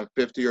employers that have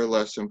 50 or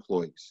less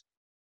employees.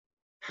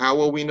 How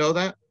will we know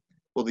that?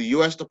 Well, the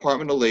U.S.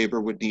 Department of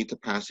Labor would need to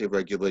pass a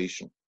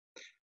regulation.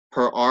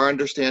 Per our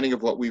understanding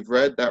of what we've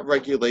read, that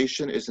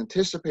regulation is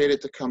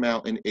anticipated to come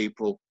out in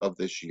April of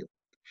this year.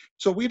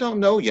 So we don't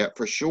know yet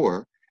for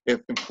sure if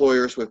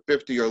employers with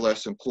 50 or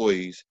less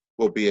employees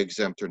will be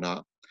exempt or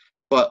not,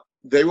 but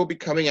they will be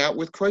coming out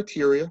with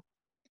criteria,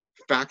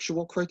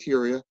 factual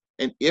criteria,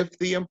 and if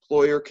the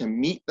employer can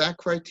meet that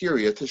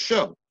criteria to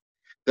show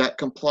that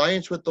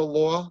compliance with the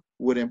law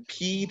would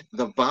impede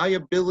the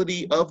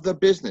viability of the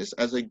business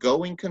as a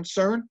going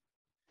concern,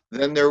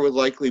 then there would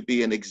likely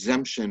be an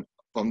exemption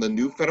from the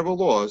new federal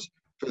laws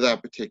for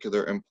that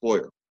particular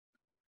employer.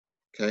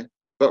 Okay,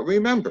 but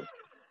remember,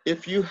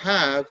 if you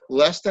have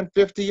less than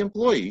 50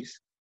 employees,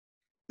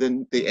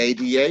 then the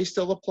ADA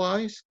still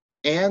applies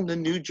and the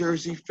New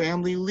Jersey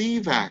Family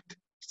Leave Act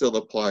still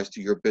applies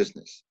to your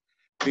business.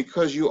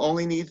 because you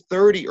only need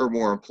 30 or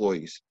more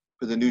employees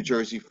for the New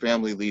Jersey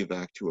Family Leave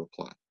Act to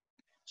apply.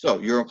 So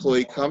your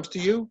employee comes to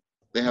you,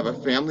 they have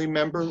a family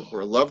member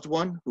or a loved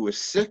one who is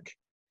sick,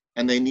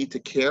 and they need to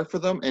care for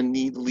them and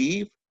need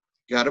leave.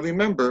 You got to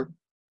remember,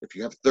 if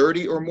you have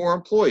 30 or more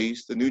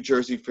employees, the New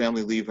Jersey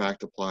Family Leave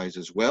Act applies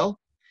as well.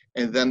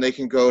 And then they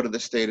can go to the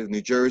state of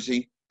New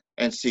Jersey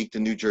and seek the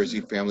New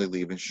Jersey Family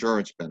Leave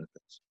Insurance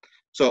benefits.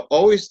 So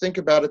always think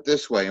about it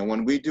this way. And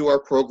when we do our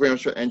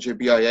programs for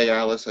NJBIA,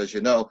 Alice, as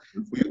you know,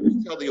 we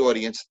always tell the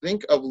audience,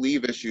 think of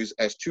leave issues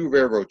as 2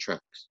 railroad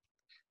tracks.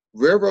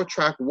 Railroad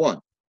track 1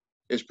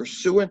 is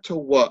pursuant to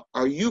what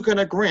are you going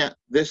to grant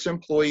this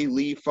employee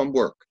leave from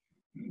work?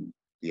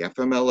 The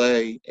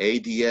FMLA,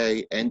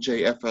 ADA,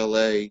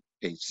 NJFLA,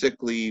 paid sick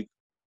leave,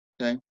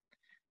 okay?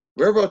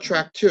 Railroad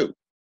track 2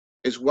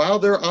 is while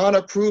they're on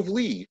approved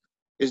leave,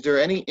 is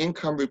there any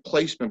income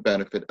replacement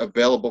benefit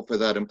available for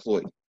that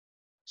employee,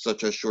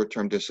 such as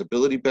short-term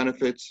disability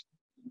benefits,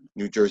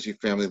 New Jersey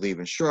Family Leave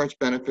Insurance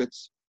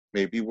benefits,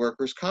 maybe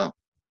workers' comp,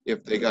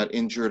 if they got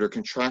injured or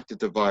contracted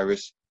the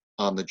virus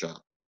on the job.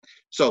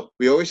 So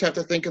we always have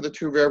to think of the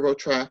 2 railroad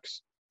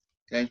tracks,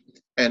 okay,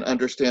 and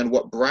understand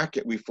what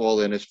bracket we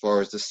fall in as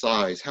far as the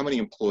size. How many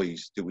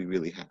employees do we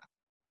really have?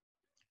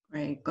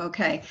 Right.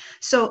 Okay.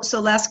 So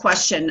last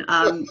question.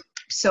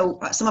 So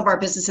some of our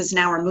businesses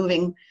now are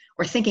moving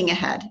or thinking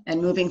ahead and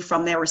moving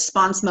from their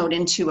response mode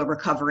into a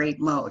recovery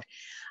mode.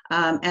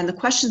 And the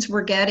questions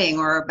we're getting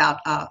are about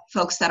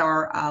folks that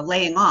are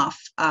laying off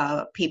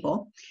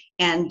people.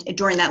 And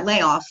during that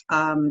layoff,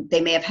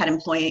 they may have had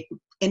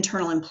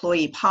internal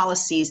employee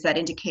policies that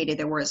indicated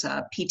there was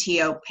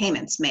PTO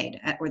payments made,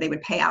 where they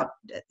would pay out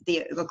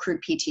the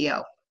accrued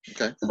PTO.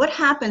 Okay. What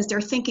happens?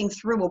 They're thinking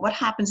through, well, what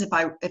happens if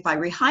I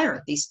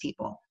rehire these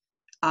people?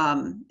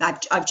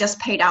 I've just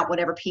paid out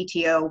whatever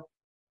PTO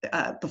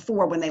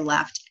before when they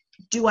left.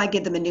 Do I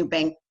give them a new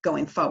bank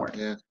going forward?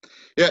 Yeah,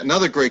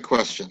 another great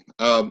question.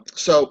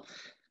 So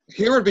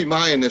here would be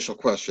my initial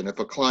question. If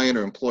a client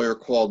or employer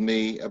called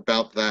me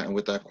about that and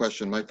with that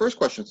question, my first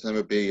question to them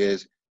would be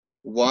is,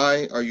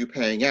 why are you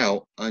paying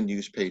out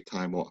unused paid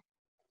time off?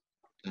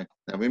 Okay.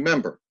 Now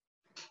remember,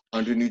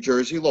 under New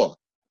Jersey law,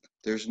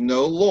 there's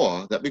no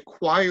law that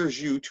requires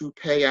you to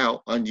pay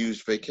out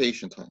unused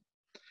vacation time.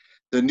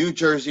 The New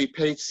Jersey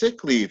Paid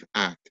Sick Leave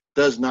Act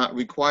does not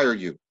require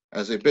you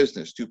as a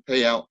business to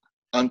pay out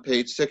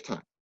unpaid sick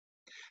time.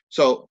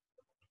 So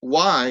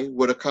why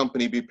would a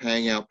company be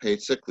paying out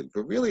paid sick leave?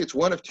 But really, it's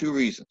one of 2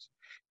 reasons.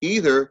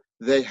 Either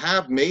they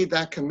have made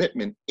that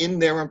commitment in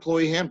their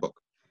employee handbook.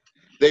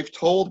 They've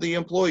told the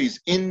employees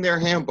in their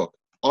handbook,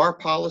 our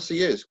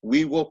policy is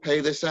we will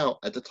pay this out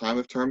at the time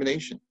of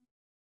termination.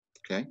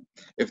 Okay,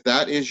 if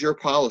that is your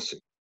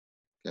policy,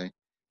 okay,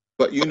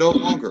 but you no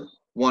longer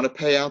want to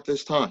pay out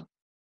this time,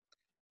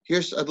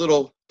 here's a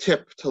little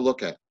tip to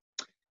look at.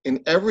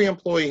 In every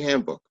employee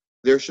handbook,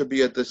 there should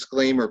be a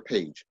disclaimer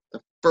page. The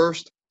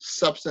first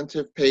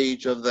substantive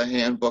page of the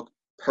handbook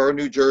per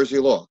New Jersey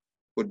law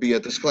would be a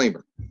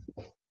disclaimer.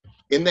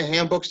 In the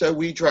handbooks that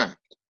we draft,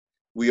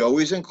 we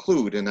always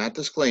include in that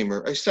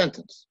disclaimer a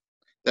sentence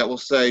that will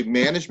say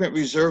management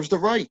reserves the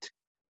right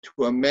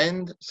to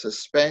amend,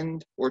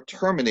 suspend, or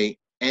terminate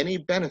any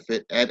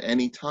benefit at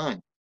any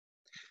time.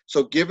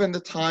 So given the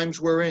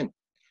times we're in,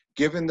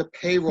 given the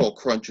payroll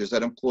crunches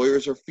that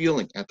employers are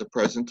feeling at the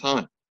present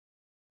time,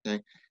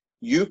 okay,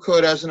 you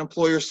could, as an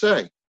employer,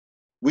 say,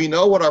 we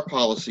know what our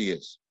policy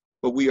is,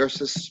 but we are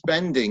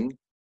suspending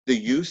the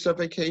use of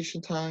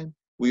vacation time.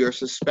 We are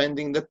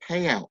suspending the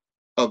payout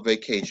of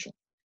vacation,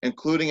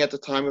 including at the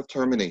time of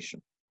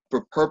termination,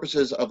 for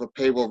purposes of a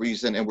payroll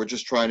reason, and we're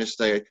just trying to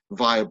stay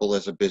viable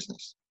as a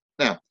business.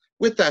 Now,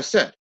 with that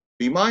said,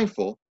 be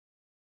mindful,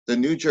 the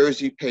New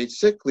Jersey Paid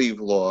Sick Leave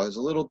law is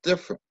a little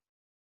different,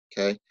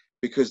 okay,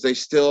 because they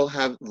still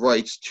have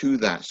rights to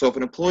that. So if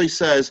an employee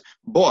says,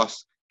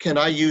 boss, can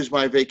I use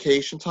my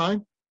vacation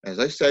time? As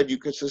I said, you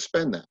could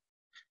suspend that.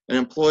 An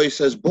employee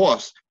says,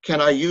 boss, can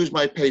I use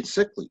my paid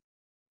sick leave?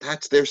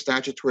 That's their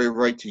statutory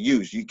right to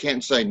use. You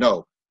can't say,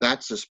 no,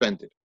 that's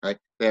suspended, right?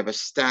 They have a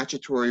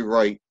statutory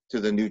right to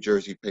the New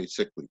Jersey Paid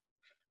Sick Leave.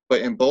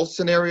 But in both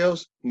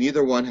scenarios,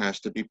 neither one has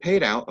to be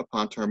paid out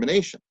upon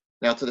termination.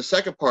 Now, to the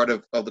second part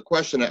of the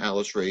question that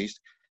Alice raised,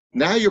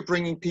 now you're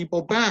bringing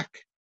people back.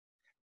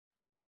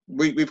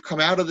 We've come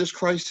out of this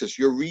crisis.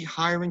 You're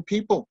rehiring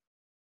people.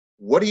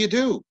 What do you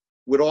do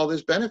with all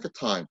this benefit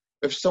time?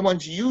 If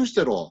someone's used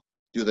it all,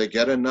 do they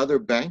get another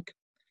bank?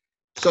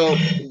 So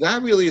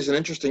that really is an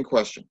interesting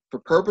question. For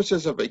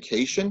purposes of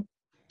vacation,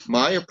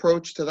 my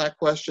approach to that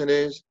question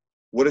is,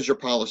 what is your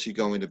policy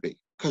going to be?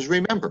 Because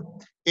remember,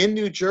 in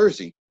New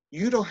Jersey,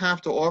 you don't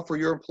have to offer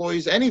your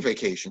employees any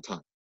vacation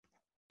time.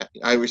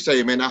 I would say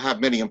you may not have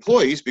many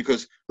employees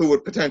because who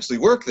would potentially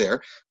work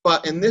there.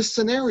 But in this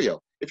scenario,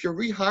 if you're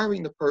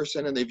rehiring the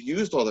person and they've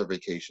used all their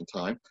vacation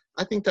time,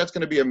 I think that's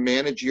going to be a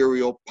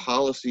managerial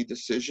policy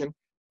decision.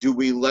 Do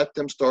we let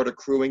them start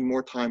accruing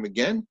more time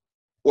again?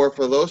 Or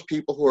for those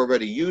people who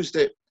already used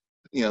it,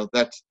 you know,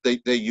 that's they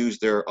use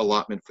their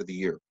allotment for the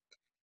year.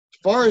 As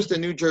far as the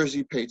New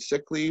Jersey Paid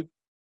Sick Leave,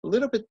 a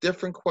little bit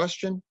different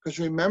question, because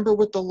remember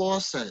what the law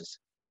says.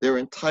 They're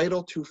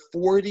entitled to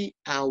 40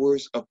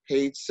 hours of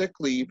paid sick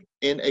leave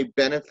in a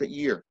benefit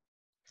year.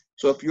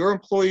 So if your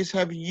employees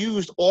have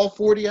used all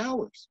 40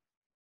 hours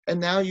and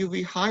now you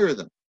rehire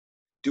them,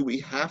 do we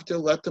have to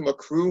let them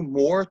accrue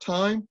more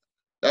time?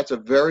 That's a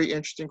very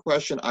interesting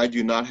question. I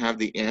do not have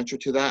the answer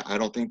to that. I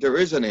don't think there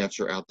is an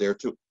answer out there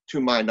to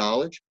my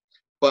knowledge.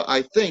 But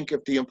I think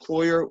if the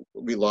employer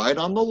relied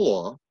on the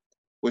law,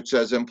 which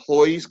says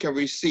employees can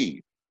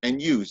receive and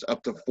use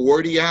up to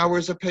 40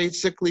 hours of paid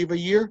sick leave a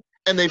year,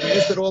 and they've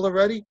used it all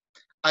already,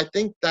 I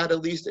think that at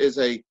least is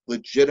a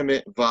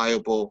legitimate,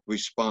 viable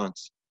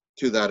response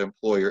to that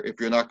employer if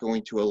you're not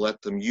going to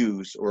let them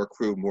use or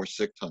accrue more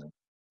sick time.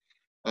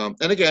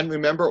 And again,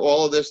 remember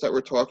all of this that we're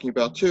talking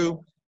about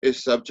too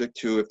is subject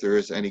to if there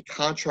is any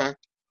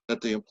contract that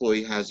the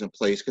employee has in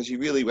place, because you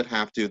really would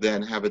have to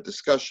then have a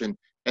discussion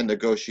and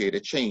negotiate a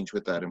change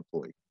with that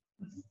employee.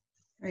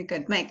 Very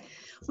good, Mike.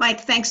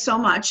 Mike, thanks so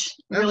much.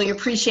 Really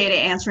appreciate it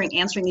answering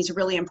these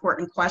really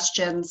important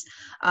questions.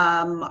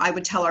 I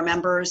would tell our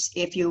members,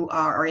 if you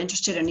are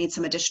interested and need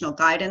some additional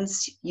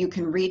guidance, you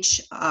can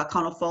reach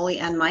Connell, Foley,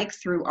 and Mike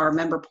through our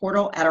member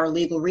portal at our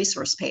legal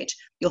resource page.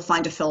 You'll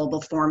find a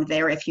fillable form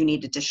there if you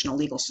need additional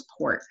legal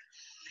support.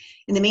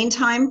 In the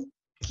meantime,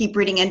 keep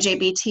reading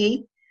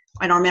NJBT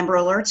and our member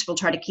alerts. We'll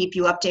try to keep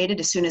you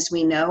updated as soon as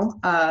we know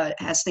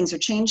as things are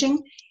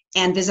changing.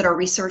 And visit our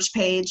research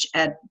page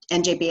at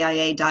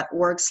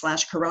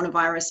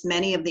njbia.org/coronavirus.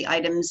 Many of the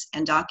items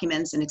and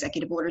documents and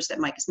executive orders that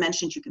Mike has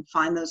mentioned, you can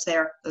find those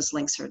there. Those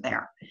links are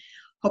there.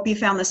 Hope you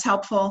found this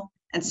helpful,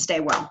 and stay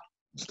well.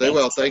 Stay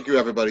well. Thank you,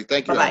 everybody.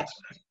 Thank you, Bye-bye. Alex.